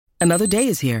Another day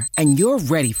is here, and you're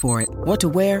ready for it. What to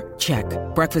wear? Check.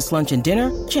 Breakfast, lunch, and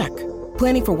dinner? Check.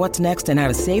 Planning for what's next and how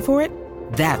to save for it?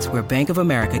 That's where Bank of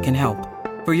America can help.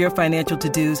 For your financial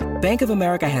to-dos, Bank of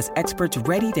America has experts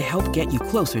ready to help get you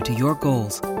closer to your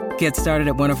goals. Get started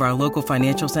at one of our local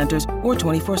financial centers or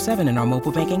 24/7 in our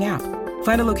mobile banking app.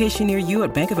 Find a location near you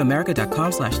at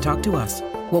bankofamerica.com/talktous.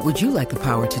 What would you like the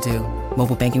power to do?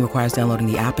 Mobile banking requires downloading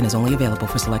the app and is only available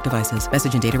for select devices.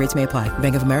 Message and data rates may apply.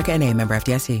 Bank of America N.A., member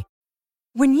FDIC.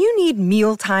 When you need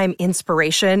mealtime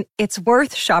inspiration, it's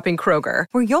worth shopping Kroger,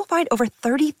 where you'll find over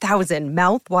 30,000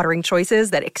 mouth-watering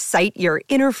choices that excite your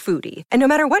inner foodie. And no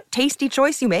matter what tasty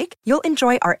choice you make, you'll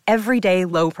enjoy our everyday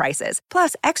low prices,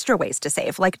 plus extra ways to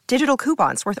save, like digital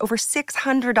coupons worth over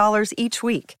 $600 each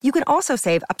week. You can also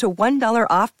save up to $1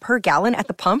 off per gallon at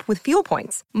the pump with fuel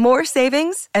points. More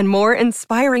savings and more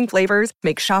inspiring flavors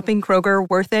make shopping Kroger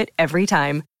worth it every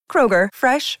time. Kroger,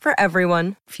 fresh for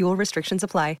everyone. Fuel restrictions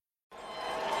apply.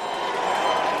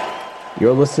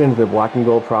 You're listening to the Black and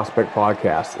Gold Prospect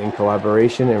Podcast in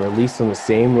collaboration and released on the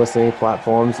same listening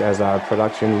platforms as our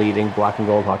production-leading Black and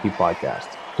Gold Hockey Podcast.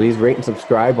 Please rate and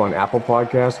subscribe on Apple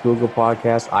Podcasts, Google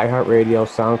Podcasts, iHeartRadio,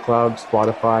 SoundCloud,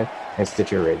 Spotify, and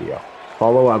Stitcher Radio.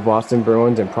 Follow our Boston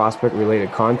Bruins and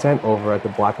prospect-related content over at the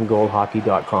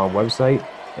blackandgoldhockey.com website,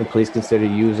 and please consider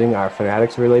using our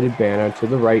Fanatics-related banner to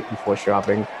the right before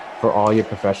shopping for all your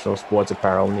professional sports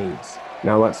apparel needs.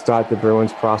 Now let's start the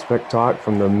Bruins prospect talk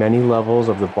from the many levels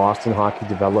of the Boston Hockey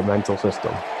developmental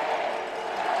system.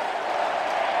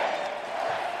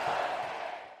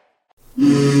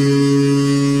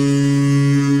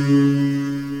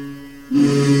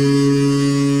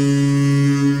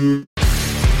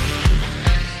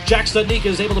 Jack Studnicka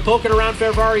is able to poke it around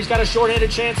Ferrari. He's got a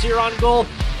shorthanded chance here on goal.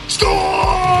 Scores!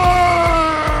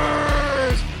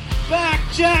 Back,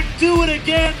 Jack, do it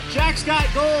again. Jack's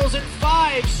got goals in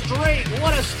 5 straight.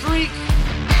 What a streak.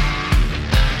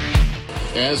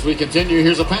 As we continue,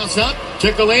 here's a pass up.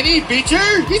 Ciccolini,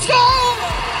 Beecher, he scores!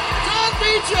 John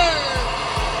Beecher!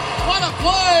 What a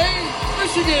play!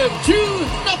 Michigan 2-0.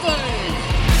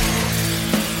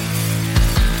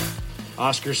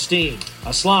 Oscar Steen,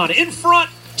 Aslan in front,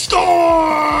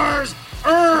 scores!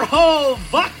 Urho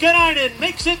Vakanainen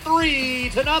makes it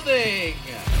 3-0.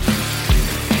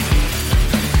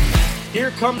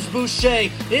 Here comes Boucher,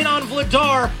 in on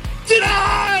Vladar,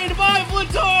 denied by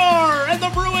Vladar, and the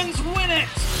Bruins win it!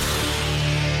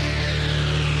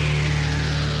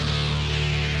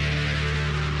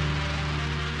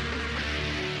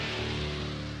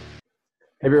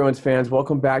 Hey, Bruins fans,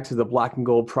 welcome back to the Black and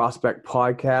Gold Prospect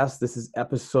Podcast. This is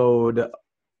episode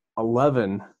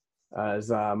 11,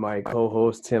 as my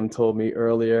co-host Tim told me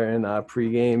earlier in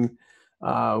pregame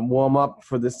warm-up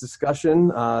for this discussion.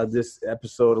 This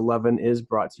episode 11 is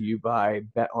brought to you by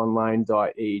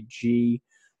betonline.ag.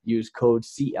 Use code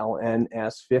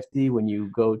CLNS50 when you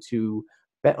go to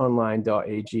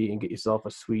betonline.ag and get yourself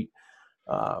a sweet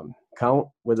count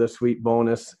with a sweet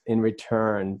bonus in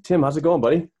return. Tim, how's it going,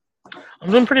 buddy?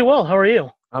 I'm doing pretty well. How are you?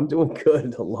 I'm doing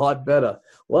good. A lot better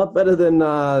than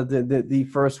the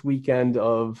first weekend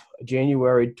of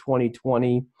January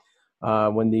 2020,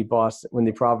 when the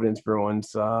Providence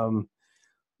Bruins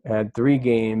had 3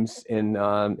 games in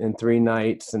 3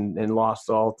 nights and lost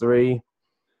all 3.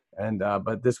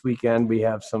 But this weekend we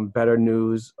have some better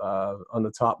news on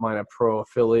the Top Minor Pro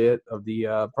affiliate of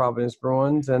the Providence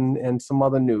Bruins and some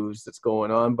other news that's going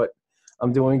on. But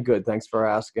I'm doing good. Thanks for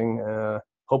asking.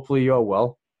 Hopefully you're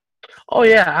well. Oh,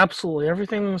 yeah, absolutely.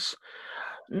 Everything's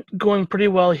going pretty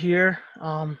well here.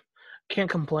 Can't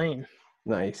complain.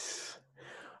 Nice.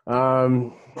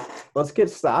 Let's get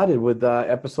started with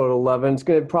episode 11. It's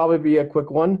going to probably be a quick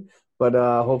one, but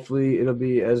hopefully it'll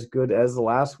be as good as the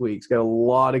last week's. Got a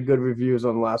lot of good reviews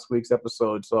on last week's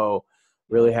episode, so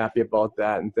really happy about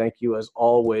that. And thank you, as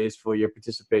always, for your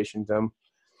participation, Tim.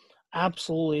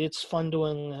 Absolutely. It's fun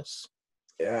doing this.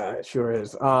 Yeah, it sure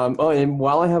is. And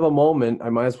while I have a moment, I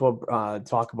might as well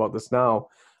talk about this now.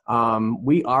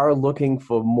 We are looking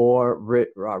for more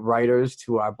writers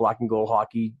to our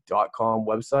blackandgoldhockey.com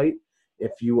website.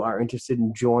 If you are interested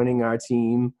in joining our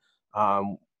team,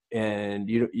 and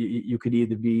you could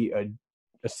either be a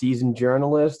seasoned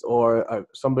journalist or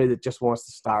somebody that just wants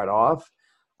to start off,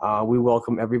 we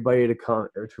welcome everybody to come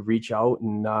or to reach out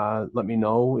and let me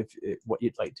know if what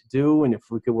you'd like to do and if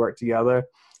we could work together.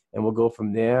 And we'll go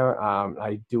from there.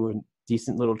 I do a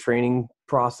decent little training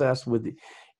process with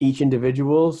each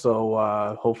individual, so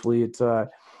hopefully it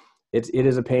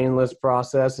is a painless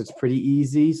process. It's pretty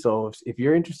easy. So if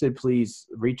you're interested, please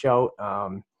reach out.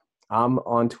 I'm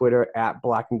on Twitter at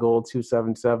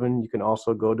blackandgold277. You can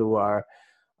also go to our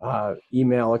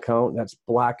email account. That's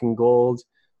blackandgold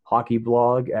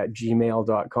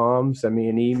hockeyblog@gmail.com. Send me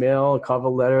an email, a cover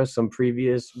letter, some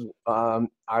previous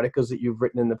articles that you've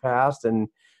written in the past, and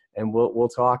we'll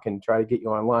talk and try to get you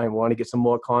online. We want to get some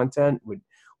more content.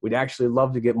 We'd actually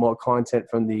love to get more content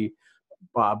from the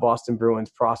Boston Bruins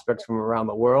prospects from around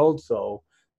the world. So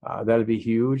that'd be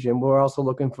huge. And we're also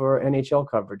looking for NHL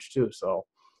coverage too. So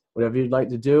whatever you'd like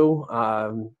to do,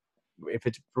 if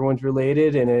it's Bruins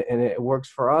related and it works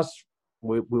for us,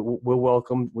 we're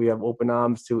welcome. We have open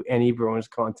arms to any Bruins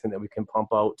content that we can pump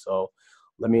out. So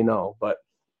let me know. But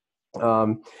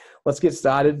let's get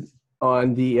started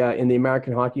on in the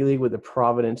American Hockey League with the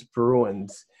Providence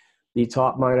Bruins. The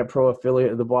top minor pro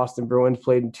affiliate of the Boston Bruins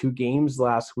played in 2 games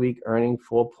last week, earning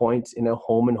 4 points in a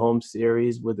home-and-home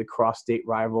series with the cross-state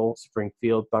rival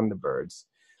Springfield Thunderbirds.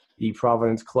 The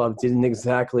Providence club didn't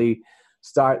exactly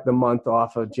start the month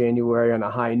off of January on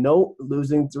a high note,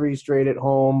 losing 3 straight at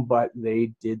home, but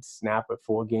they did snap a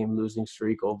 4-game losing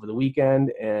streak over the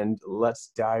weekend, and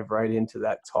let's dive right into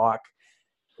that talk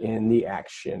in the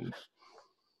action.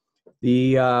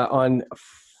 On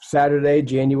Saturday,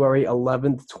 January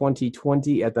 11th,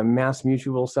 2020, at the Mass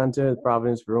Mutual Center, the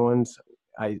Providence Bruins,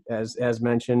 as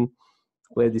mentioned,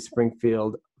 played the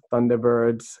Springfield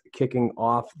Thunderbirds. Kicking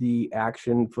off the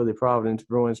action for the Providence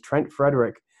Bruins, Trent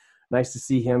Frederick. Nice to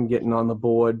see him getting on the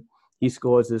board. He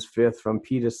scores his 5th from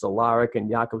Peter Solaric and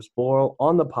Jakub Sporl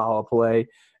on the power play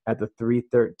at the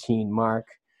 3:13 mark,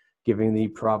 giving the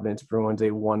Providence Bruins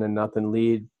a 1-0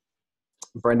 lead.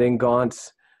 Brendan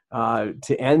Gaunce,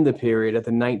 to end the period at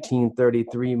the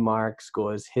 19:33 mark,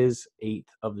 scores his 8th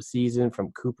of the season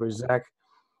from Cooper Zek.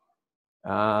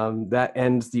 That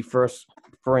ends the first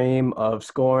frame of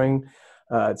scoring.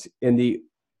 In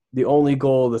the only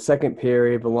goal of the second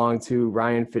period belonged to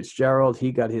Ryan Fitzgerald.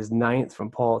 He got his 9th from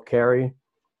Paul Carey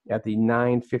at the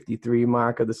 9:53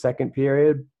 mark of the second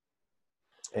period.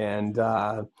 And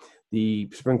the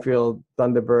Springfield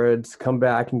Thunderbirds come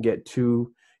back and get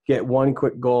one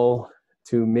quick goal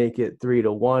to make it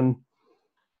 3-1.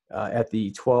 At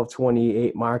the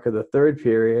 12:28 mark of the third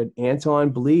period,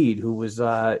 Anton Bleed, who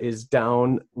is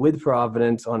down with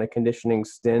Providence on a conditioning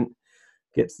stint,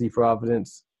 gets the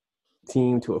Providence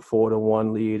team to a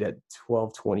 4-1 lead at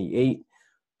 12:28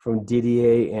 from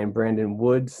Didier and Brandon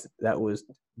Woods. That was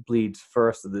Bleed's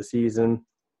first of the season.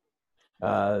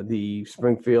 The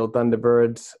Springfield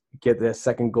Thunderbirds get their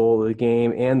second goal of the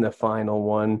game and the final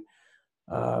one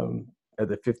at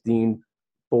the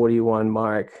 15:41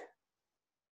 mark.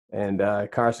 And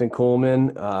Carson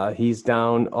Coleman, he's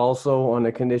down also on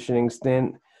a conditioning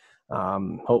stint.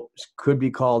 Could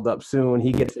be called up soon.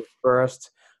 He gets it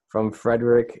first from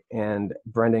Frederick and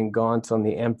Brendan Gaunce on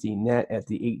the empty net at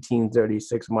the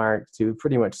 18:36 mark to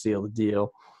pretty much seal the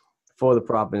deal for the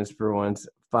Providence Bruins.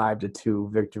 5-2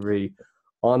 victory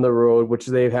on the road, which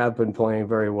they have been playing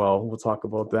very well. We'll talk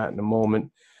about that in a moment.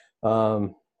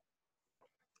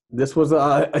 This was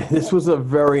a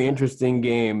very interesting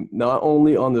game, not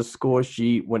only on the score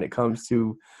sheet when it comes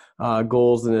to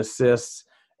goals and assists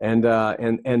and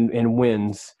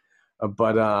wins,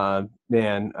 but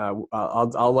man,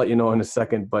 I'll let you know in a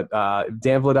second. But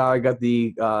Dan Vladar got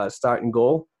the starting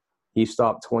goal. He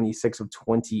stopped 26 of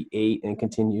 28 and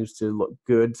continues to look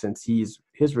good since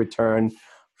his return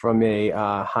from a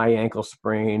high ankle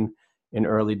sprain in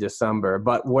early December.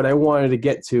 But what I wanted to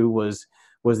get to was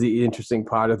the interesting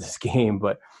part of this game.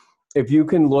 But if you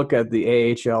can look at the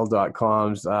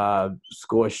AHL.com's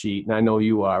score sheet, and I know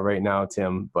you are right now,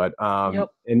 Tim, but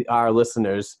and our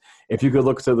listeners, if you could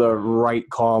look to the right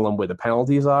column where the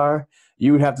penalties are,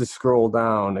 you would have to scroll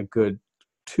down a good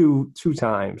two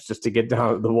times just to get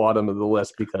down at the bottom of the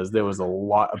list because there was a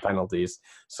lot of penalties.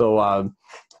 So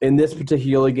in this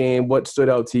particular game, what stood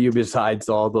out to you besides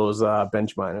all those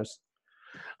bench minors?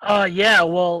 Yeah,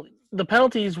 well, the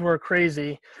penalties were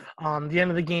crazy. The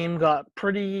end of the game got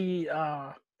pretty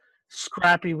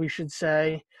scrappy, we should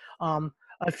say.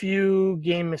 A few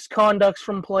game misconducts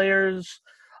from players,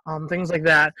 things like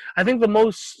that. I think the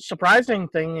most surprising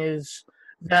thing is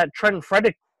that Trent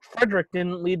Frederick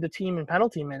didn't lead the team in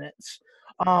penalty minutes.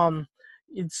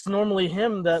 It's normally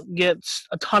him that gets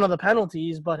a ton of the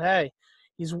penalties, but hey,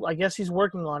 I guess he's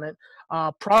working on it.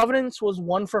 Providence was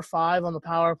 1 for 5 on the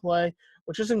power play,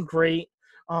 which isn't great.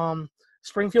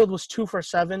 Springfield was 2 for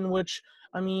 7, which,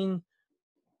 I mean,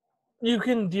 you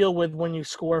can deal with when you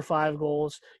score 5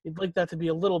 goals. You'd like that to be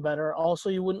a little better. Also,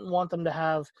 you wouldn't want them to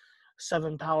have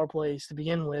 7 power plays to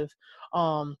begin with.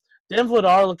 Dan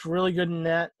Vladar looked really good in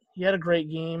net. He had a great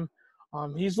game.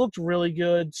 He's looked really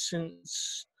good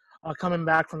since coming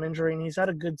back from injury, and he's had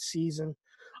a good season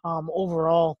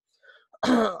overall.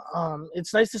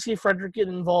 It's nice to see Frederick get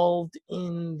involved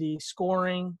in the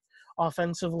scoring.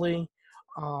 offensively.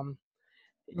 And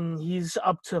he's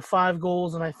up to 5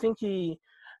 goals, and I think he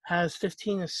has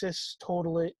 15 assists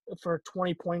total for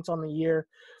 20 points on the year.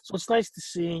 So it's nice to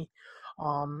see.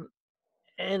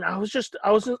 And I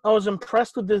was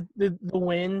impressed with the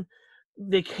win.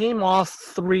 They came off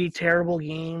 3 terrible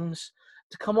games.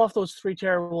 To come off those 3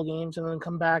 terrible games and then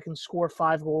come back and score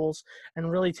 5 goals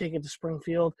and really take it to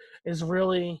Springfield is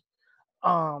really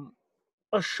a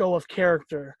show of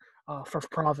character for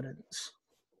Providence.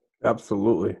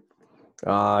 Absolutely.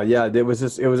 It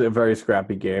was a very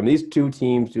scrappy game. These two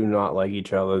teams do not like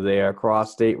each other. They are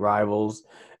cross-state rivals,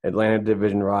 Atlantic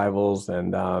Division rivals,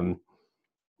 and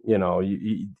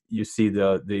you see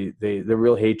the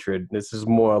real hatred. This is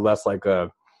more or less like a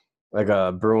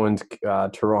Bruins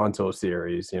Toronto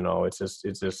series.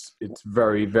 It's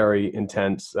very, very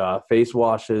intense. Face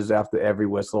washes after every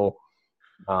whistle,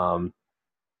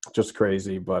 just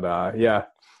crazy. But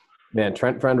man,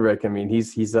 Trent Frederick. I mean,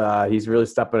 he's really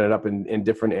stepping it up in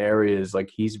different areas. Like,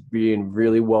 he's being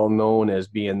really well known as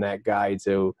being that guy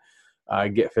to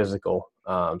get physical.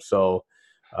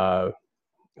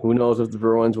 Who knows if the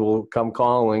Bruins will come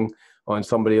calling on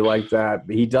somebody like that.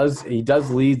 But he does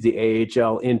lead the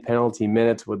AHL in penalty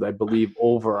minutes with, I believe,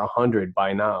 over 100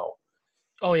 by now.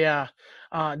 Oh yeah,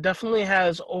 definitely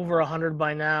has over 100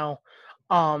 by now.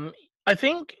 I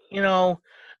think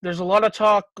there's a lot of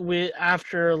talk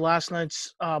after last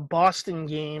night's Boston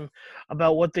game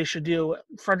about what they should do.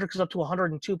 Frederick is up to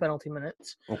 102 penalty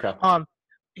minutes. Okay.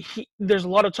 There's a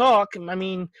lot of talk. I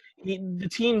mean, the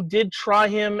team did try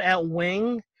him at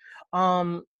wing,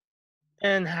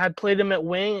 and had played him at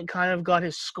wing. It kind of got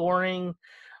his scoring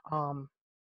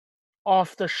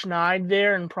off the schneid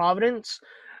there in Providence.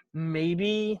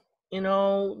 Maybe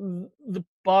the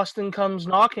Boston comes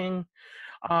knocking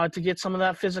to get some of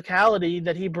that physicality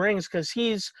that he brings, because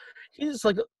he's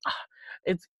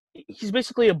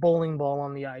basically a bowling ball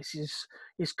on the ice.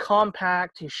 He's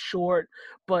compact, he's short,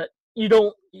 but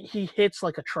he hits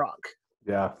like a truck.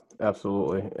 Yeah,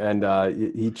 absolutely. And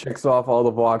he checks off all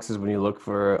the boxes when you look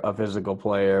for a physical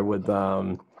player with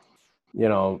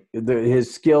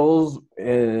his skills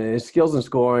in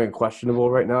scoring are questionable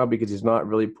right now because he's not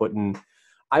really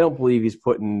I don't believe he's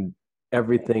putting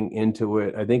everything into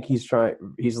it. I think he's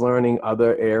learning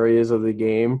other areas of the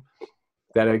game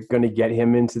that are going to get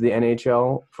him into the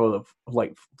NHL for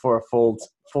a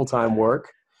full-time work.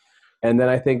 And then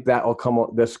I think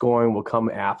the scoring will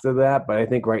come after that. But I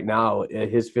think right now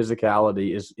his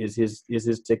physicality is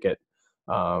his ticket.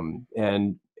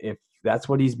 And if that's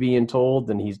what he's being told,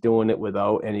 then he's doing it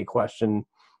without any question.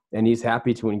 And he's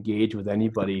happy to engage with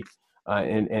anybody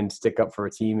and stick up for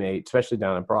a teammate, especially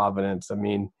down in Providence. I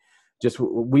mean,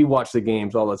 we watch the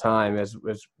games all the time, as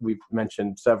we've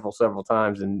mentioned several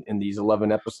times in these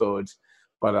 11 episodes.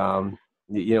 But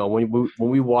when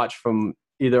we watch from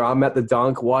either I'm at the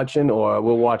dunk watching or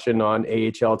we're watching on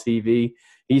AHL TV,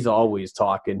 he's always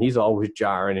talking, he's always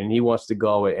jarring, and he wants to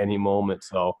go at any moment.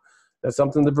 So that's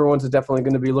something the Bruins are definitely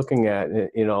going to be looking at,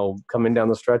 coming down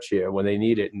the stretch here when they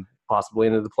need it, and possibly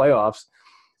into the playoffs,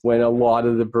 when a lot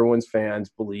of the Bruins fans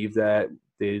believe that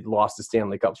they lost the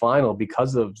Stanley Cup final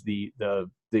because of the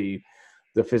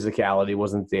physicality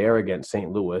wasn't there against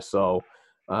St. Louis. So,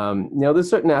 there's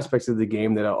certain aspects of the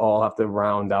game that all have to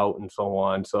round out and so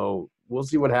on. So we'll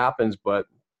see what happens, but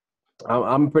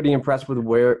I'm pretty impressed with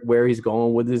where he's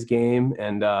going with his game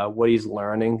and what he's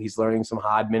learning. He's learning some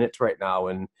hard minutes right now,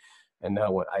 and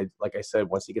like I said,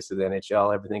 once he gets to the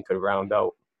NHL, everything could round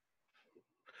out.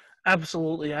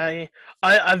 Absolutely.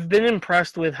 I've been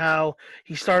impressed with how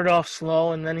he started off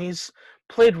slow, and then he's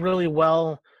played really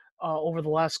well over the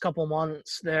last couple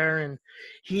months there, and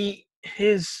his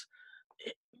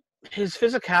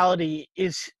physicality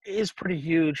is pretty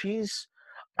huge. He's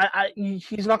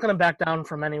not going to back down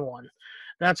from anyone.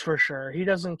 That's for sure. He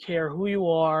doesn't care who you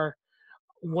are,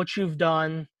 what you've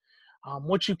done,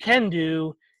 what you can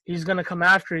do. He's going to come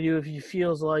after you if he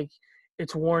feels like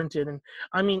it's warranted. And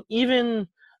I mean, even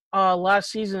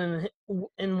last season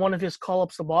in one of his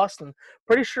call-ups to Boston,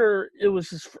 pretty sure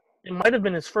it might have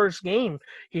been his first game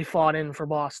he fought in for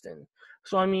Boston.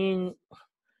 So I mean,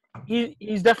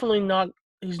 he's definitely not.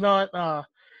 He's not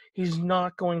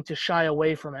going to shy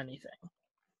away from anything.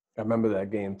 I remember that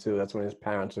game too. That's when his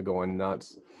parents are going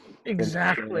nuts.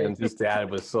 Exactly. And his dad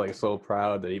was so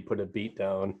proud that he put a beat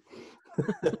down.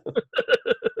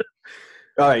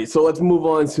 All right, so let's move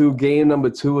on to game number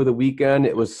 2 of the weekend.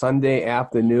 It was Sunday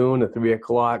afternoon, a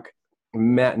 3:00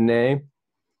 matinee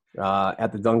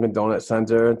at the Dunkin' Donuts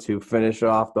Center to finish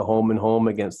off the home and home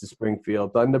against the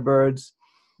Springfield Thunderbirds.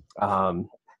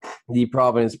 The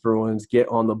Providence Bruins get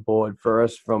on the board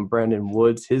first from Brandon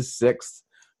Woods, his 6th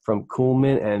from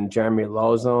Kuhlman and Jeremy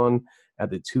Lauzon at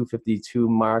the 2:52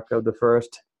 mark of the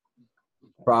first.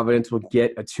 Providence would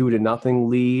get a 2-0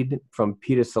 lead from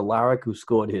Peter Solaric, who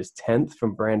scored his 10th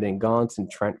from Brandon Gauntz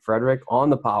and Trent Frederick on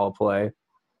the power play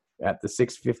at the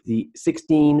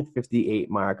 16:58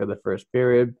 mark of the first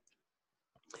period.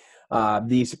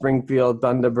 The Springfield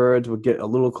Thunderbirds would get a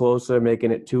little closer, making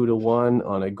it 2-1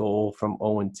 on a goal from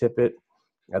Owen Tippett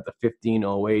at the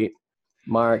 15:08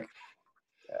 mark.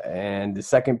 And the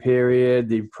second period,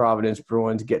 the Providence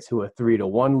Bruins get to a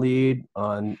 3-1 lead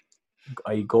on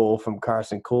a goal from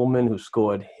Carson Kuhlman, who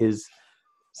scored his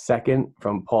second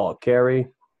from Paul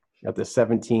Carey at the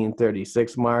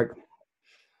 17:36 mark.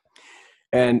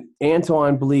 And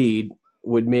Anton Bleed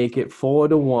would make it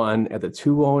 4-1 at the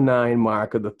 2:09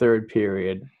 mark of the third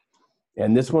period.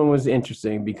 And this one was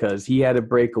interesting because he had a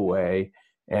breakaway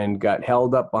and got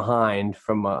held up behind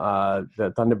from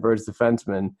the Thunderbirds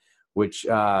defenseman, which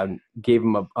gave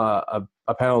him a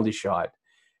penalty shot.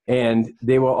 And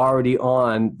they were already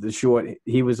on the short.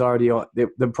 He was already on.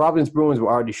 The Providence Bruins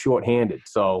were already shorthanded.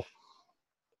 So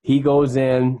he goes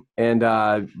in and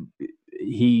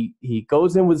he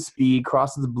goes in with speed,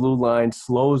 crosses the blue line,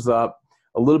 slows up.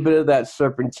 A little bit of that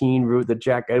serpentine route that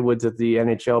Jack Edwards at the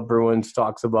NHL Bruins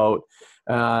talks about.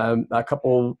 A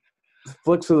couple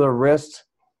flicks of the wrist.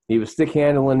 He was stick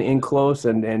handling in close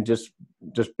and just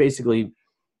basically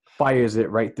fires it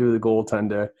right through the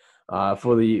goaltender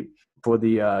for the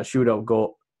shootout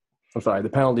goal. I'm sorry, the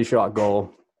penalty shot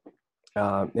goal,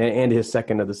 and his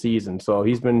second of the season. So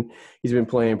he's been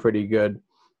playing pretty good,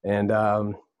 and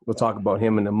we'll talk about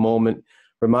him in a moment.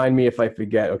 Remind me if I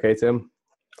forget, okay, Tim?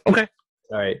 Okay.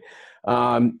 All right.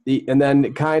 And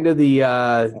then kind of the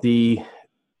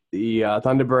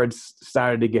Thunderbirds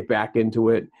started to get back into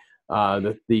it.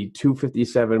 The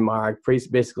 2:57 mark,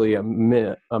 basically a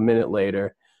minute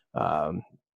later,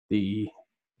 the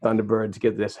Thunderbirds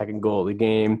get their second goal of the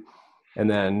game, and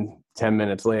then 10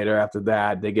 minutes later after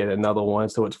that, they get another one.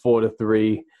 So it's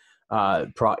 4-3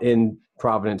 in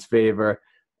Providence favor.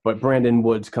 But Brandon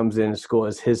Woods comes in and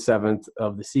scores his seventh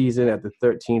of the season at the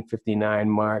 13:59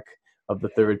 mark of the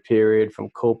third period from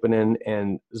Koponen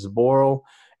and Zboril,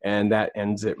 and that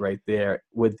ends it right there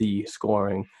with the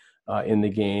scoring in the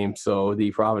game. So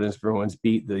the Providence Bruins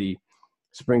beat the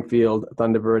Springfield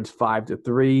Thunderbirds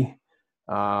 5-3.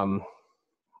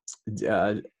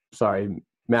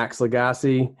 Max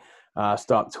Lagacé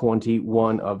stopped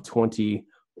 21 of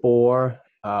 24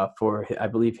 for, I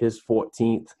believe, his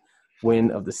 14th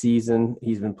win of the season.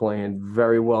 He's been playing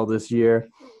very well this year.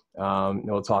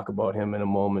 We'll talk about him in a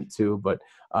moment too. But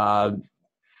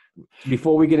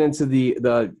before we get into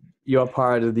your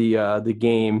part of the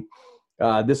game,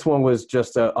 this one was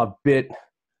just a bit,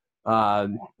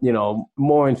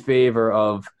 more in favor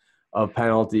of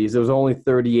penalties. There was only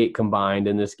 38 combined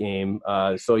in this game,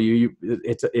 so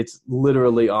it's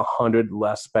literally 100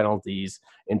 less penalties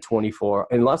in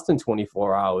less than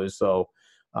 24 hours. So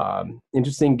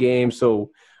interesting game.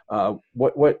 So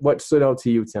what stood out to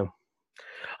you, Tim?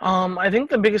 I think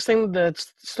the biggest thing that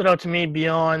stood out to me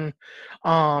beyond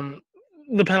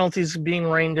the penalties being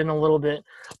reined in a little bit,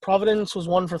 Providence was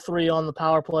 1 for 3 on the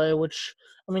power play, which,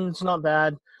 I mean, it's not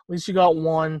bad. At least you got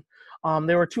one.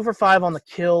 They were 2 for 5 on the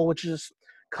kill, which is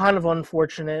kind of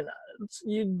unfortunate.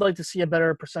 You'd like to see a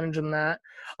better percentage than that.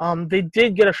 They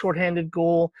did get a shorthanded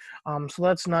goal, so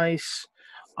that's nice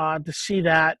to see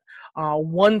that.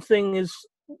 One thing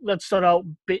that stood out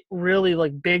really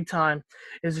like big time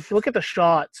is if you look at the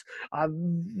shots,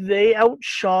 they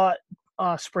outshot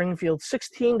Springfield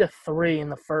 16-3 in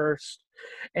the first,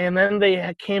 and then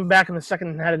they came back in the second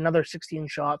and had another 16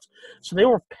 shots. So they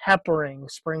were peppering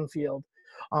Springfield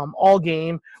all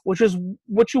game, which is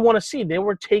what you want to see. They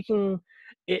were taking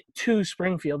it to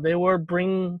Springfield. They were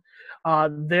bringing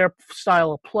their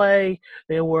style of play.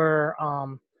 They were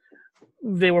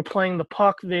playing the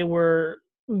puck. They were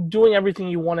doing everything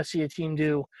you want to see a team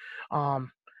do,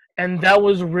 and that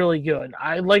was really good.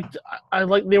 I liked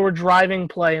they were driving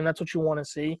play, and that's what you want to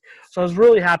see. So I was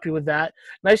really happy with that.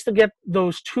 Nice to get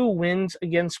those 2 wins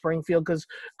against Springfield, because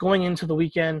going into the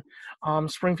weekend,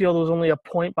 Springfield was only a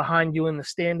point behind you in the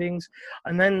standings,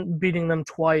 and then beating them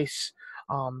twice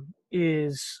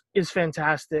is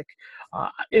fantastic.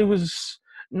 It was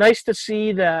nice to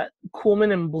see that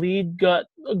Kuhlman and Bleed got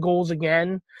goals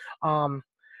again.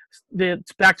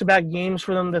 It's back-to-back games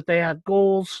for them that they had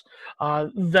goals.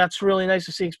 That's really nice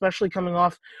to see, especially coming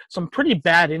off some pretty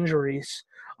bad injuries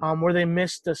where they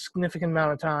missed a significant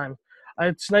amount of time.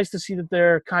 It's nice to see that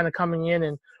they're kind of coming in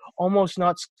and almost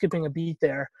not skipping a beat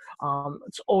there.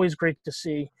 It's always great to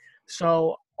see.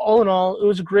 So all in all, it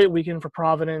was a great weekend for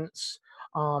Providence.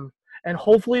 and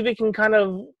hopefully they can kind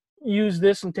of use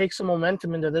this and take some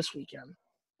momentum into this weekend.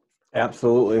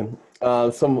 Absolutely.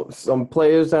 Some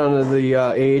players down in the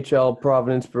AHL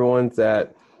Providence Bruins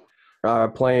that are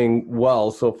playing well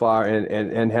so far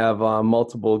and have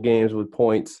multiple games with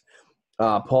points.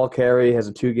 Paul Carey has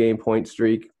a 2-game point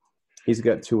streak. He's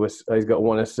got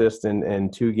 1 assist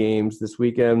in 2 games this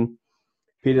weekend.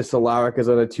 Peter Cehlarik is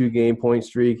on a 2-game point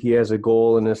streak. He has a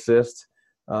goal and assist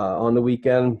on the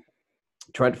weekend.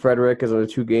 Trent Frederick is on a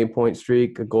 2-game point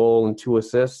streak, a goal and 2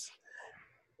 assists.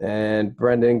 And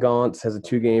Brendan Gaunce has a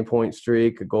 2-game point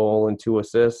streak, a goal and 2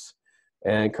 assists.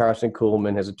 And Carson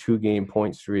Kuhlman has a 2-game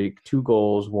point streak, 2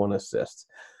 goals, 1 assist.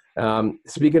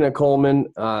 Speaking of Coleman,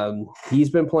 he's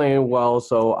been playing well,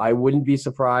 so I wouldn't be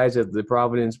surprised if the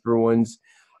Providence Bruins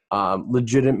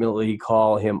legitimately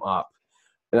call him up.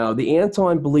 Now, the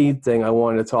Anton Bleed thing I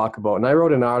wanted to talk about, and I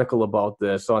wrote an article about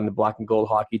this on the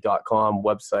blackandgoldhockey.com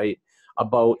website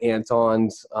about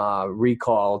Anton's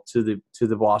recall to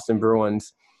the Boston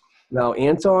Bruins. Now,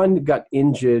 Anton got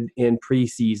injured in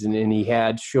preseason, and he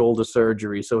had shoulder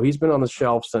surgery, so he's been on the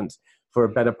shelf for a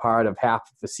better part of half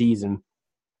of the season.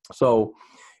 So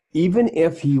even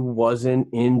if he wasn't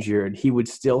injured, he would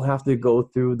still have to go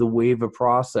through the waiver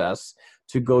process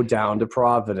to go down to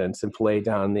Providence and play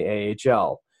down in the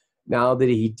AHL. Now that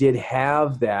he did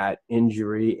have that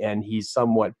injury and he's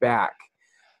somewhat back,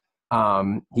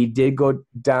 he did go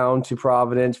down to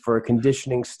Providence for a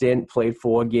conditioning stint, played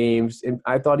 4 games, and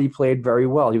I thought he played very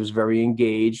well. He was very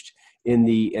engaged in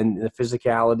the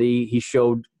physicality. He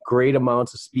showed great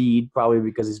amounts of speed, probably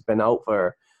because he's been out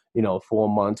for 4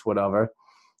 months, whatever.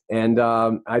 And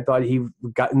I thought he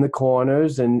got in the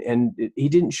corners, and he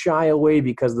didn't shy away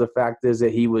because the fact is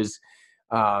that he was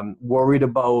worried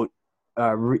about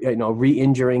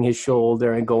re-injuring his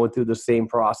shoulder and going through the same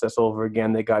process over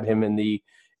again that got him in the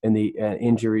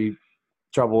injury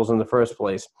troubles in the first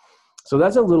place. So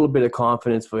that's a little bit of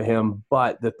confidence for him.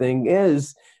 But the thing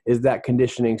is that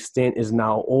conditioning stint is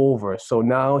now over. So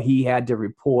now he had to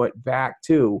report back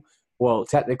to, well,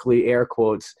 technically, air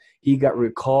quotes, he got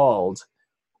recalled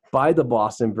by the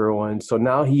Boston Bruins. So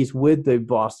now he's with the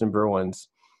Boston Bruins.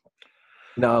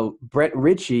 Now, Brett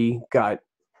Ritchie got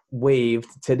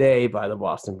waived today by the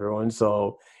Boston Bruins.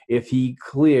 So if he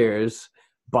clears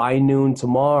by noon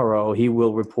tomorrow, he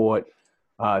will report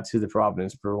to the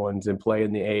Providence Bruins and play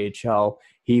in the AHL.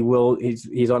 He's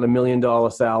on $1 million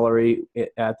salary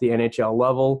at the NHL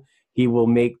level. He will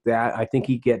make that. I think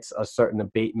he gets a certain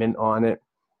abatement on it.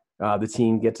 The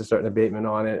team gets a certain abatement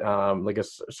on it, like a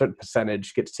certain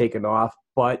percentage gets taken off,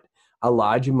 but a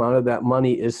large amount of that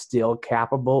money is still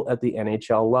capable at the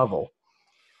NHL level.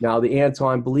 Now, the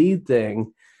Anton Bleed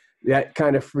thing, that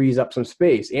kind of frees up some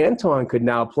space. Anton could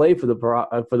now play for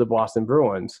the Boston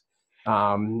Bruins,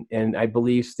 and I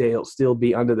believe still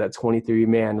be under that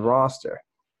 23-man roster.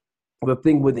 The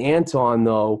thing with Anton,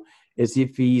 though, is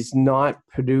if he's not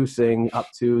producing up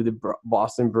to the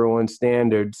Boston Bruins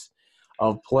standards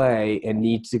of play and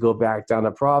needs to go back down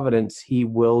to Providence, he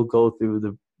will go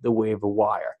through the waiver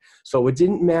wire. So it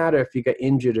didn't matter if he got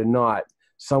injured or not.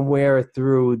 Somewhere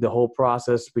through the whole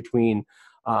process between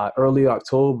early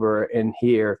October and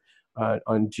here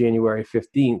on January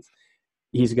 15th,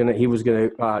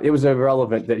 it was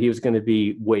irrelevant that he was going to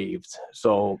be waived.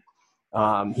 So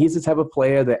he's the type of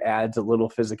player that adds a little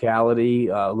physicality,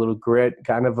 a little grit,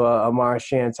 kind of a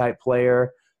Marchand type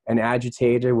player, an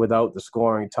agitator without the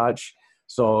scoring touch.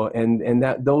 So and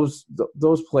that those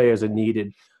players are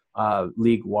needed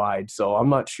league wide. So I'm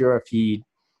not sure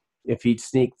if he'd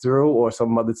sneak through or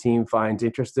some other team finds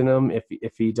interest in him,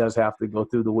 if he does have to go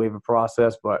through the waiver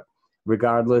process. But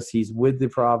regardless, he's with the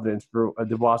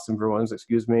Boston Bruins,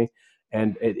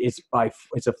 and it's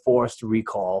a forced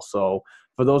recall. So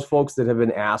for those folks that have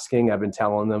been asking, I've been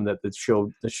telling them that the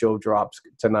show drops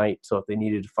tonight. So if they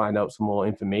needed to find out some more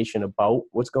information about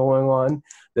what's going on,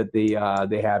 that they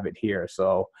have it here.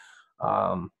 So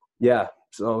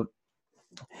so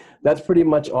that's pretty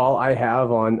much all I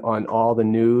have on all the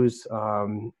news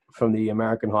from the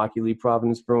American Hockey League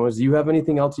Providence Bruins. Do you have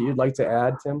anything else that you'd like to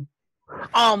add, Tim?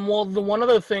 Well, the one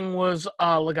other thing was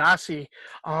Lagasse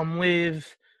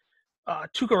with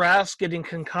Tuukka Rask getting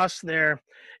concussed there.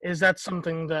 Is that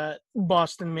something that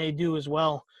Boston may do as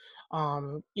well?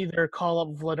 Either call up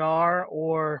Vladar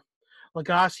or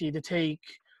Lagasse to take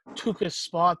Tuukka's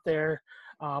spot there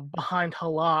behind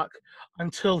Halak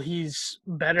until he's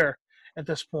better at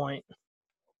this point.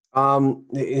 And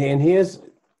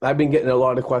I've been getting a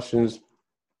lot of questions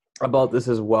about this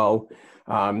as well.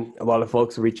 A lot of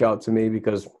folks reach out to me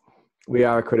because we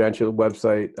are a credentialed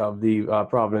website of the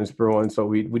Providence Bruins, so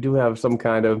we do have some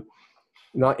kind of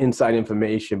not inside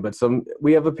information, but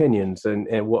we have opinions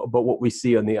but what we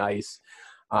see on the ice.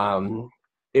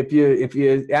 If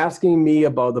you're asking me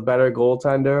about the better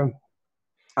goaltender,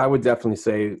 I would definitely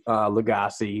say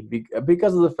Lagasse,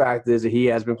 because of the fact is that he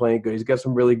has been playing good. He's got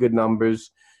some really good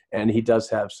numbers, and he does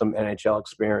have some NHL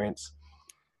experience.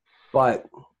 But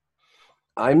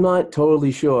I'm not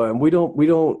totally sure, and we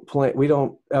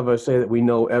don't ever say that we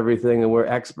know everything and we're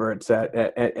experts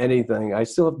at anything. I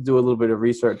still have to do a little bit of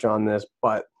research on this,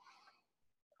 but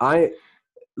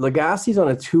Lagasse's on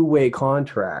a 2-way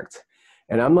contract,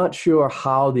 and I'm not sure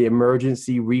how the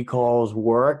emergency recalls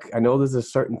work. I know there's a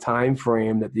certain time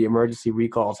frame that the emergency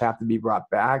recalls have to be brought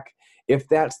back. If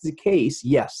that's the case,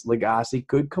 yes, Lagasse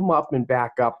could come up and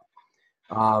back up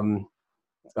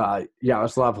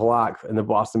Yaroslav Halak and the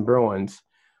Boston Bruins.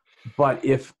 But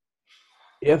if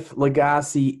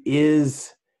Lagasse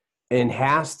is and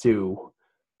has to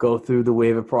go through the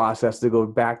waiver process to go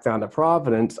back down to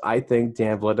Providence, I think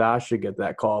Dan Vladar should get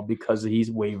that call because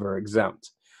he's waiver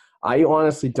exempt. I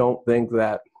honestly don't think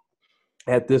that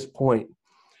at this point,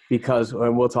 because,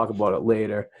 and we'll talk about it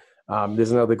later, there's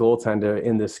another goaltender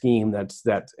in the scheme that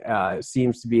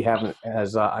seems to be having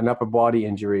an upper body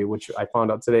injury, which I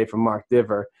found out today from Mark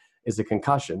Diver is a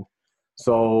concussion.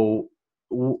 So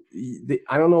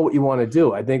I don't know what you want to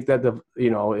do. I think that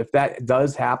if that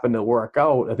does happen to work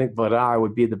out, I think Vladar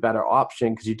would be the better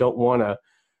option because you don't want to,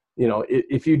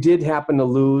 if you did happen to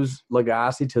lose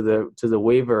Lagasse to the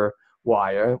waiver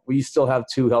wire, we still have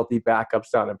 2 healthy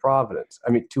backups down in Providence. I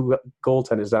mean, 2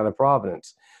 goaltenders down in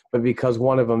Providence. But because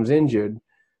one of them's injured,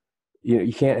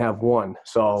 you can't have one.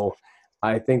 So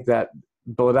I think that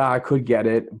Vladar could get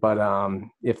it, but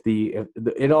if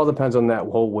it all depends on that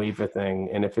whole waiver thing,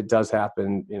 and if it does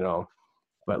happen,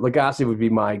 But Lagasse would be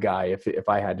my guy if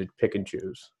I had to pick and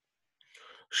choose.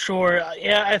 Sure.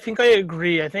 Yeah, I think I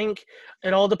agree. I think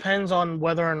it all depends on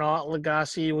whether or not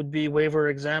Lagasse would be waiver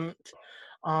exempt.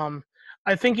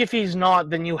 I think if he's not,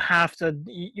 then you have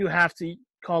to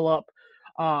call up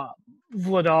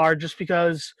Vladar, just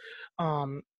because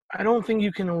I don't think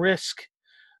you can risk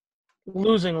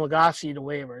losing Lagasse to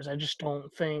waivers. I just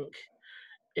don't think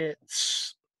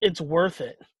it's worth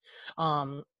it.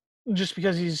 Just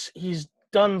because he's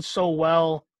done so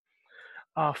well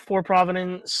for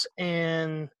Providence,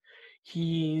 and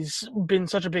he's been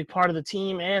such a big part of the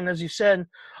team. And as you said,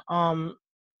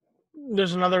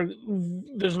 there's another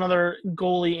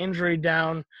goalie injury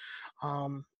down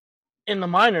in the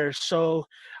minors. So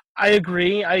I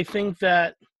agree. I think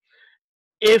that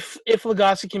if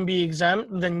Lagasse can be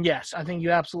exempt, then yes, I think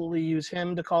you absolutely use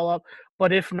him to call up.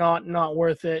 But if not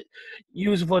worth it,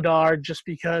 use Vladar just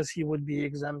because he would be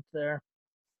exempt there.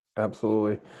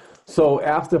 Absolutely. So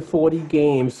after 40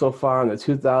 games so far in the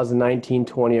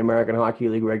 2019-20 American Hockey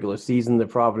League regular season, the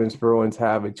Providence Bruins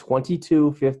have a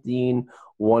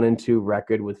 22-15-1-2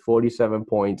 record with 47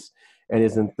 points and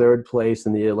is in third place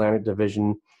in the Atlantic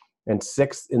Division and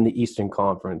sixth in the Eastern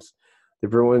Conference. The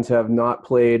Bruins have not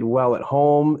played well at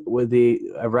home with a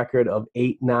record of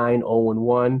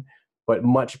 8-9-0-1, but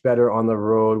much better on the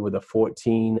road with a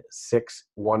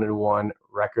 14-6-1-1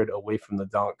 record away from the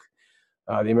dunk.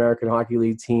 The American Hockey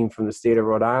League team from the state of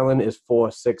Rhode Island is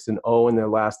 4-6-0 in their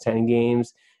last 10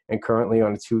 games and currently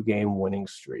on a 2-game winning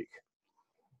streak.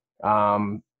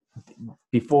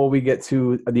 Before we get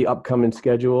to the upcoming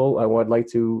schedule, I would like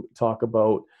to talk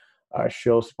about our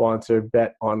show sponsor,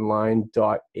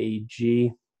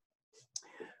 betonline.ag.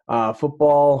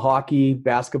 Football, hockey,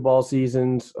 basketball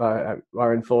seasons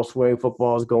are in full swing.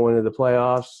 Football is going into the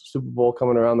playoffs, Super Bowl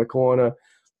coming around the corner,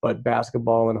 but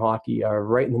basketball and hockey are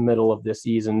right in the middle of their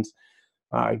seasons.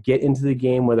 Get into the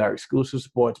game with our exclusive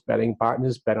sports betting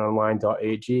partners,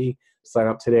 betonline.ag. Sign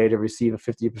up today to receive a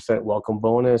 50% welcome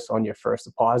bonus on your first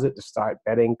deposit to start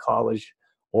betting college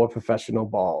or professional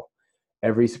ball.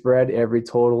 Every spread, every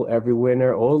total, every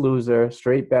winner or loser,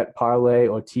 straight bet, parlay,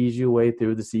 or tease your way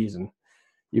through the season.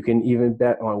 You can even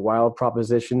bet on wild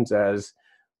propositions as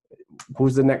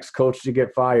who's the next coach to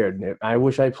get fired. I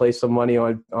wish I placed some money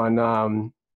on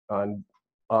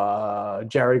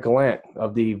Jared Gallant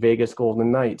of the Vegas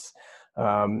Golden Knights,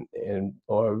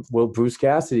 or will Bruce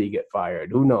Cassidy get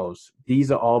fired? Who knows?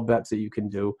 These are all bets that you can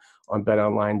do on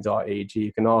betonline.ag.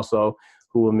 You can also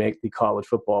who will make the college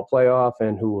football playoff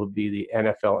and who will be the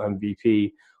NFL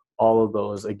MVP. All of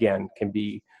those, again, can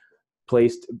be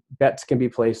placed. Bets can be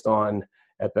placed on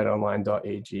at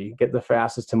betonline.ag. Get the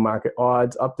fastest to market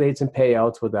odds, updates, and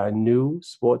payouts with our new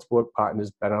sportsbook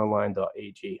partners,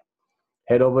 betonline.ag.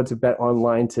 Head over to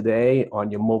BetOnline today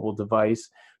on your mobile device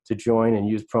to join and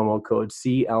use promo code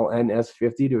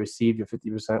CLNS50 to receive your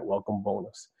 50% welcome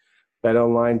bonus.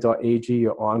 BetOnline.ag,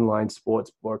 your online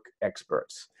sportsbook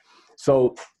experts.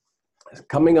 So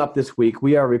coming up this week,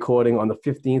 we are recording on the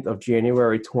 15th of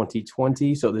January,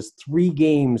 2020. So there's 3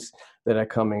 games that are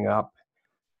coming up.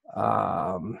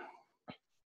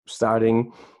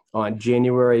 Starting on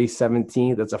January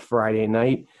 17th, that's a Friday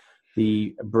night.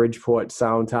 The Bridgeport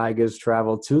Sound Tigers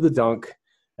travel to the Dunk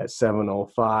at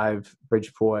 7:05.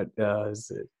 Bridgeport,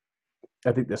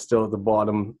 I think they're still at the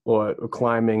bottom or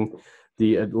climbing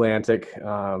the Atlantic,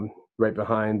 right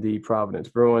behind the Providence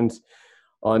Bruins.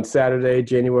 On Saturday,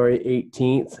 January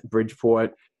 18th,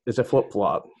 Bridgeport is a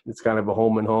flip-flop. It's kind of a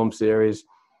home-and-home series.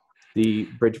 The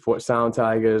Bridgeport Sound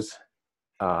Tigers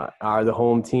are the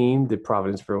home team. The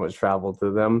Providence Bruins travel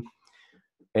to them.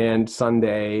 And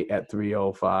Sunday at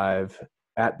 3:05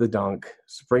 at the Dunk,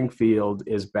 Springfield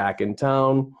is back in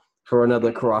town for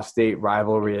another cross-state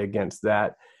rivalry against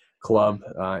that club.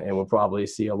 And we'll probably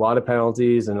see a lot of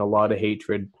penalties and a lot of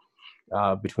hatred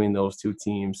between those two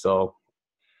teams. So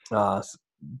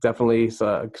definitely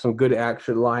some good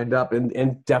action lined up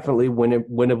and definitely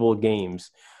winnable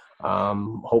games.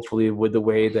 Hopefully with the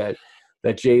way that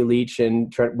Jay Leach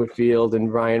and Trent Whitfield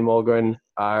and Ryan Mulgren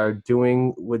are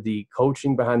doing with the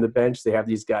coaching behind the bench. They have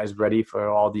these guys ready for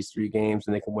all these 3 games,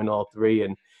 and they can win all 3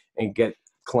 and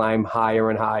climb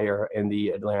higher and higher in the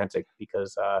Atlantic,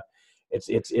 because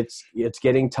it's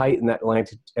getting tight in that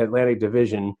Atlantic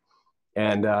division,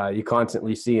 and you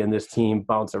constantly see in this team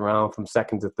bounce around from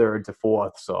 2nd to 3rd to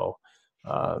 4th. So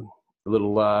a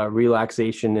little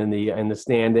relaxation in the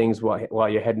standings while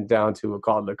you're heading down to a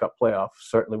Calder Cup playoff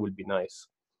certainly would be nice.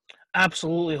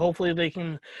 Absolutely. Hopefully they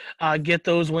can get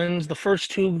those wins. The first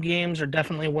 2 games are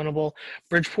definitely winnable.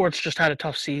 Bridgeport's just had a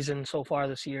tough season so far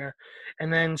this year.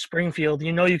 And then Springfield,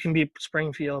 you can beat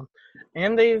Springfield.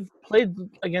 And they've played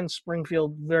against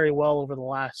Springfield very well over the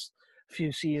last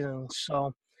few seasons. So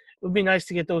it would be nice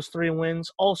to get those 3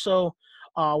 wins. Also,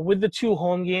 with the 2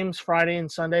 home games, Friday and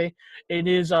Sunday, it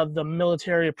is the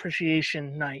military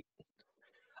appreciation night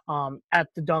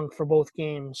at the Dunk for both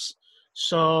games.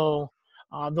 So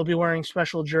they'll be wearing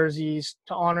special jerseys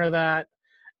to honor that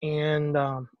and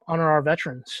honor our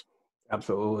veterans.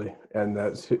 Absolutely, and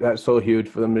that's so huge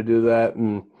for them to do that.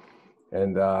 And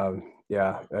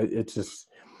it's just,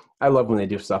 I love when they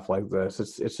do stuff like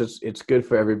this. It's good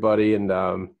for everybody, and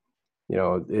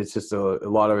it's just a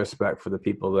lot of respect for the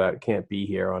people that can't be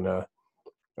here on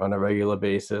a regular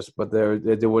basis, but they're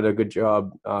doing a good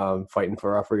job fighting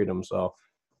for our freedom. So.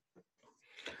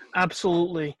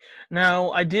 Absolutely.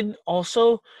 Now, I just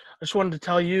wanted to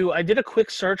tell you, I did a quick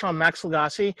search on Max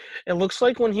Lagacé. It looks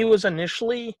like when he was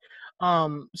initially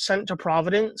sent to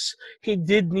Providence, he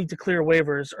did need to clear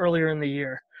waivers earlier in the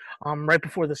year, right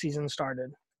before the season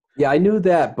started. Yeah, I knew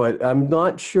that, but I'm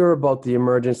not sure about the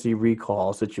emergency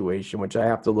recall situation, which I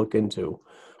have to look into,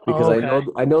 because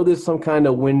I know there's some kind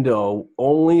of window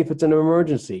only if it's an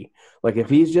emergency. Like if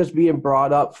he's just being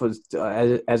brought up for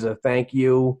as a thank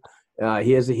you.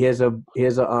 Here's a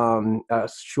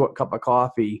short cup of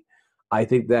coffee. I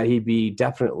think that he'd be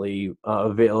definitely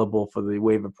available for the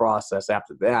waiver process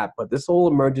after that. But this whole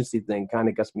emergency thing kind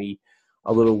of gets me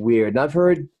a little weird. And I've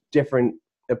heard different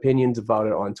opinions about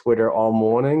it on Twitter all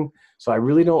morning, so I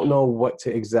really don't know what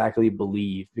to exactly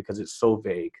believe because it's so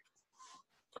vague.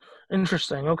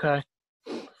 Interesting. Okay.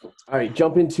 All right,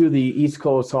 jump into the East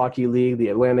Coast Hockey League, the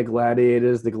Atlanta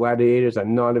Gladiators. The Gladiators are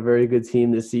not a very good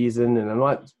team this season, and I'm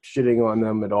not shitting on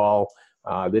them at all.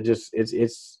 It's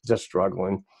just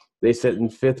struggling. They sit in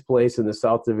 5th place in the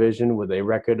South Division with a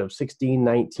record of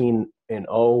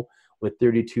 16-19-0 with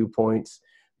 32 points.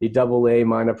 The AA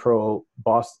minor pro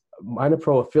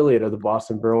affiliate of the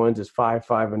Boston Bruins is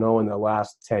 5-5-0 in their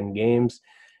last 10 games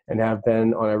and have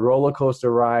been on a roller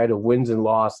coaster ride of wins and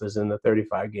losses in the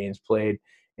 35 games played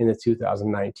in the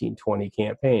 2019-20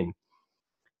 campaign.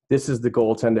 This is the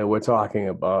goaltender we're talking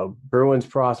about. Bruins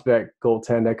prospect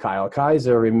goaltender Kyle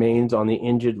Kaiser remains on the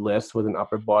injured list with an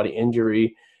upper body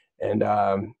injury, and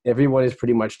everyone is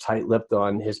pretty much tight-lipped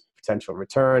on his potential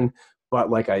return. But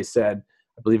like I said,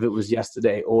 I believe it was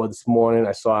yesterday or this morning,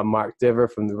 I saw Mark Diver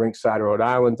from the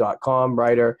RinksideRhode-Island.com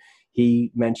writer.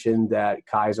 He mentioned that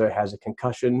Kaiser has a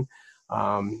concussion,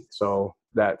 so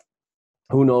that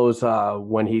who knows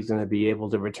when he's going to be able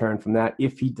to return from that,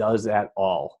 if he does at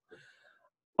all.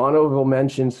 Honorable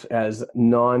mentions as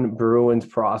non-Bruins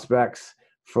prospects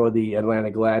for the Atlanta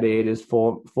Gladiators.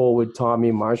 Forward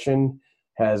Tommy Martian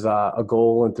has a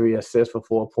goal and 3 assists for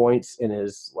 4 points in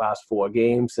his last 4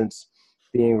 games since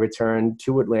being returned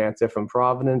to Atlanta from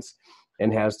Providence,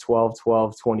 and has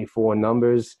 12-12-24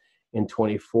 numbers in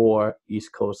 24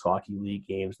 East Coast Hockey League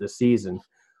games this season.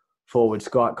 Forward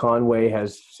Scott Conway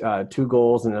has 2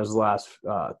 goals in his last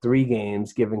 3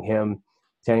 games, giving him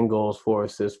 10 goals, 4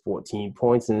 assists, 14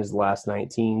 points in his last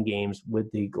 19 games with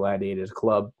the Gladiators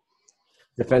Club.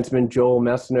 Defenseman Joel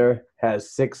Messner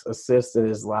has 6 assists in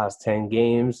his last 10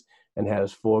 games and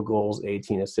has 4 goals,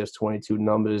 18 assists, 22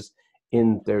 numbers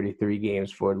in 33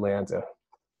 games for Atlanta.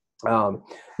 The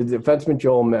defenseman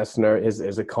Joel Messner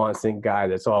is a constant guy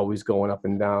that's always going up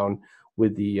and down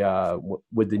with the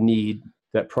need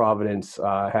that Providence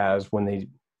has when they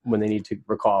need to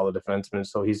recall a defenseman.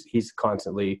 So he's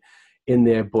constantly in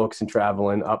their books and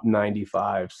traveling up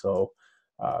 95. So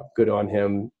good on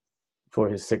him for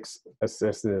his 6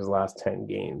 assists in his last 10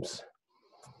 games.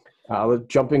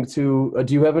 Jumping to,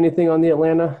 do you have anything on the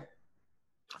Atlanta?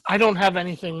 I don't have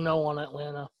anything, no, on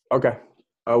Atlanta. Okay.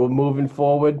 We're moving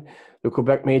forward. The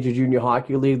Quebec Major Junior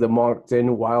Hockey League, the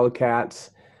Moncton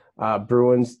Wildcats,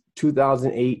 Bruins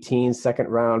 2018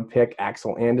 second-round pick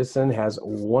Axel Anderson has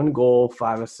 1 goal,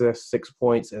 5 assists, 6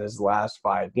 points in his last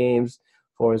 5 games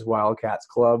for his Wildcats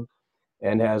club,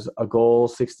 and has a goal,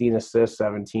 16 assists,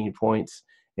 17 points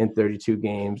in 32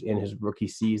 games in his rookie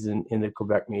season in the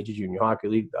Quebec Major Junior Hockey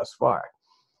League thus far.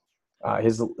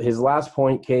 His last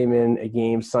point came in a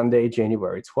game Sunday,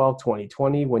 January 12,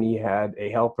 2020, when he had a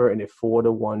helper in a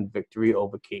 4-1 victory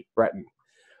over Cape Breton.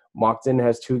 Moncton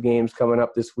has 2 games coming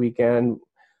up this weekend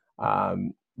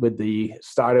with the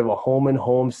start of a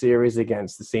home-and-home series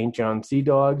against the St. John Sea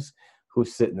Dogs, who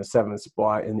sit in the 7th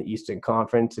spot in the Eastern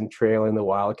Conference and trailing the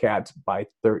Wildcats by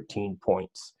 13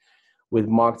 points. With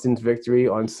Moncton's victory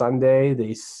on Sunday,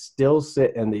 they still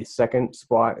sit in the 2nd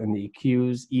spot in the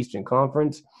Q's Eastern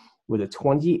Conference with a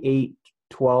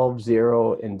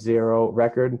 28-12-0-0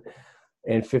 record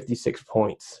and 56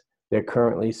 points. They're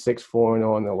currently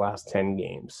 6-4-0 in the last 10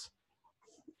 games.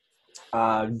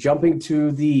 Jumping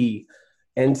to the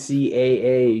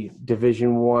NCAA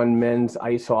Division I men's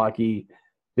ice hockey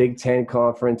Big Ten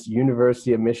Conference,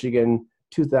 University of Michigan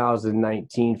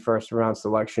 2019 first-round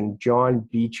selection John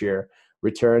Beecher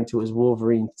returned to his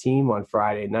Wolverines team on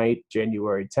Friday night,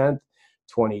 January 10th,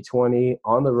 2020,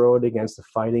 on the road against the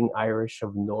Fighting Irish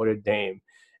of Notre Dame,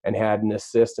 and had an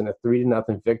assist in a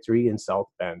 3-0 victory in South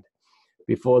Bend.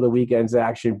 Before the weekend's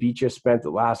action, Beecher spent the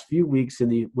last few weeks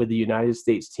with the United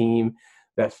States team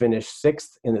that finished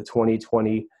 6th in the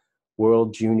 2020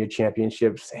 World Junior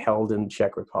Championships held in the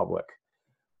Czech Republic.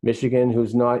 Michigan,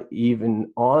 who's not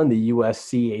even on the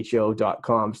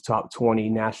USCHO.com's top 20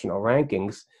 national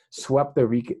rankings, swept the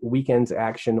weekend's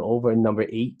action over number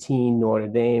 18 Notre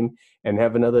Dame and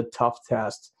have another tough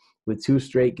test with 2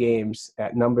 straight games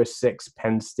at number 6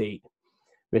 Penn State.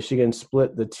 Michigan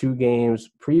split the 2 games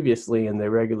previously in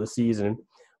the regular season,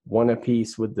 1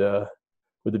 apiece with the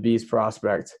Bees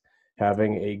prospect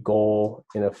having a goal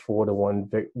in a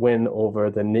 4-1 win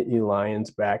over the Nittany Lions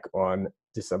back on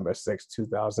December 6,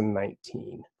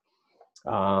 2019.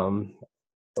 And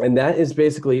that is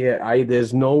basically it.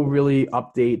 There's no really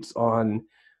updates on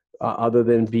other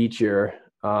than Beecher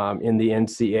in the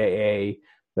NCAA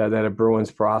that a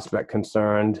Bruins prospect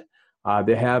concerned.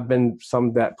 There have been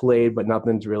some that played, but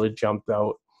nothing's really jumped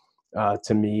out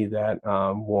to me that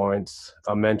warrants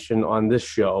a mention on this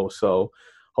show. So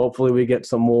hopefully we get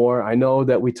some more. I know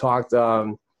that we talked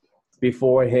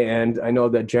beforehand. I know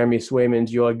that Jeremy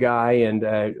Swayman's your guy, and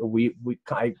I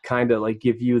kind of like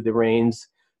give you the reins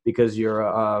because you're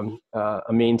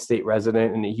a Maine State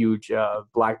resident and a huge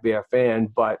Black Bear fan,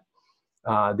 but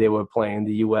they were playing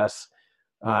the U.S.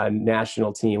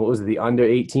 National team. What was it, the under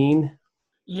 18?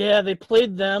 Yeah, they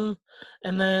played them,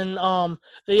 and then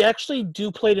they actually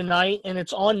do play tonight, and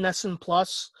it's on NESN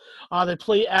Plus. They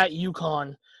play at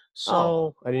UConn.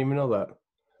 So I didn't even know that.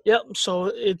 Yep. So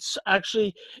it's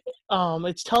actually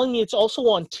it's telling me it's also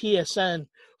on TSN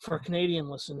for Canadian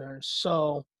listeners.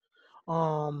 So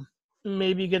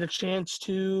maybe get a chance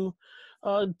to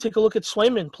take a look at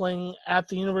Swayman playing at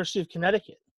the University of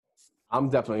Connecticut. I'm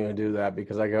definitely going to do that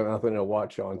because I got nothing to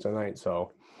watch on tonight.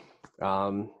 So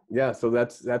yeah, so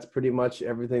that's pretty much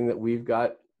everything that we've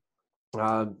got.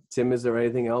 Tim, is there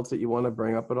anything else that you want to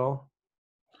bring up at all?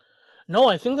 No,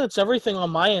 I think that's everything on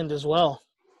my end as well.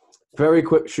 Very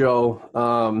quick show.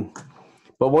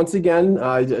 But once again,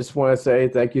 I just want to say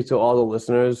thank you to all the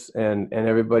listeners and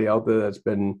everybody out there that's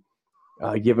been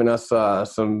giving us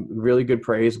some really good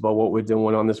praise about what we're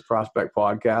doing on this Prospect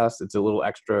podcast. It's a little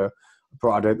extra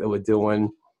project that we're doing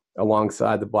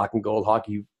alongside the Black and Gold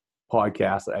Hockey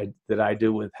podcast that I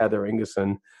do with Heather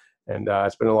Ingerson. And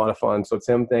it's been a lot of fun. So,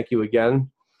 Tim, thank you again.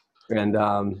 And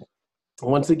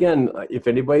once again, if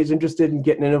anybody's interested in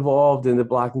getting involved in the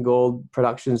Black and Gold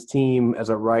Productions team as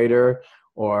a writer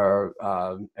or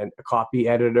a copy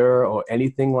editor or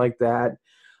anything like that,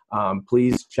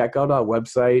 please check out our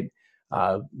website.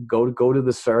 Go to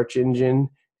the search engine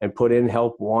and put in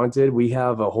help wanted. We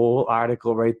have a whole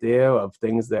article right there of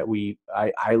things that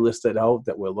I listed out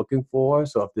that we're looking for.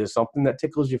 So if there's something that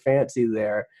tickles your fancy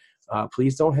there,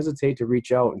 please don't hesitate to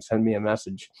reach out and send me a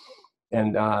message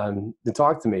and to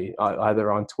talk to me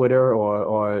either on Twitter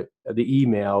or the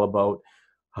email about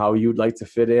how you'd like to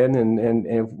fit in, and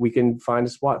if we can find a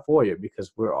spot for you,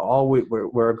 because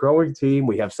we're a growing team.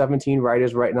 We have 17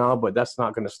 writers right now, but that's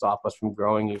not going to stop us from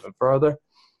growing even further.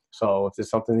 So if there's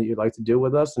something that you'd like to do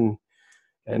with us and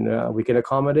we can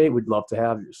accommodate, we'd love to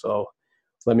have you. So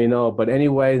let me know. But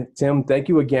anyway, Tim, thank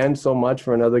you again so much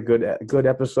for another good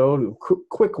episode.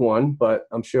 Quick one, but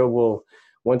I'm sure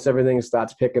once everything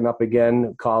starts picking up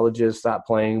again, colleges start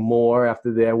playing more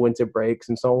after their winter breaks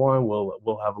and so on,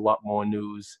 we'll have a lot more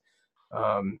news,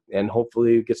 and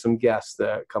hopefully get some guests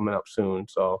coming up soon.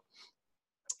 So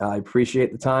I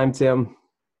appreciate the time, Tim.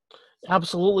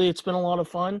 Absolutely. It's been a lot of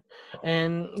fun,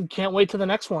 and can't wait to the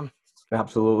next one.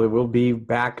 Absolutely. We'll be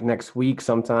back next week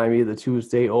sometime, either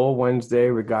Tuesday or Wednesday,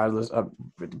 regardless of,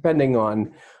 depending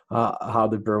on how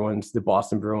the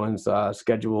Boston Bruins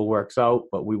schedule works out,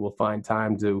 but we will find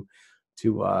time to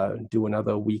do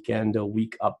another weekend or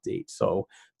week update. So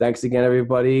thanks again,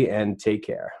 everybody, and take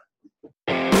care.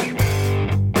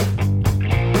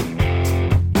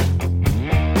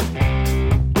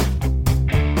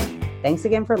 Thanks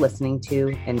again for listening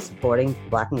to and supporting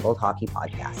Black and Gold Hockey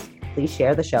Podcast. Please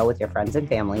share the show with your friends and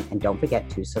family, and don't forget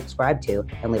to subscribe to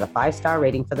and leave a 5-star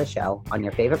rating for the show on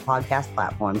your favorite podcast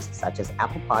platforms such as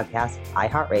Apple Podcasts,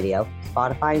 iHeartRadio,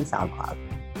 Spotify, and SoundCloud.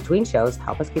 Between shows,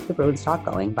 help us keep the Bruins talk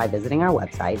going by visiting our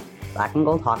website,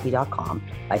 blackandgoldhockey.com,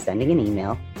 by sending an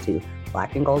email to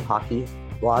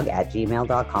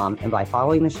blackandgoldhockeyblog@gmail.com, and by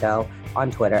following the show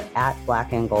on Twitter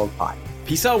 @blackandgoldpod.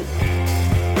 Peace out.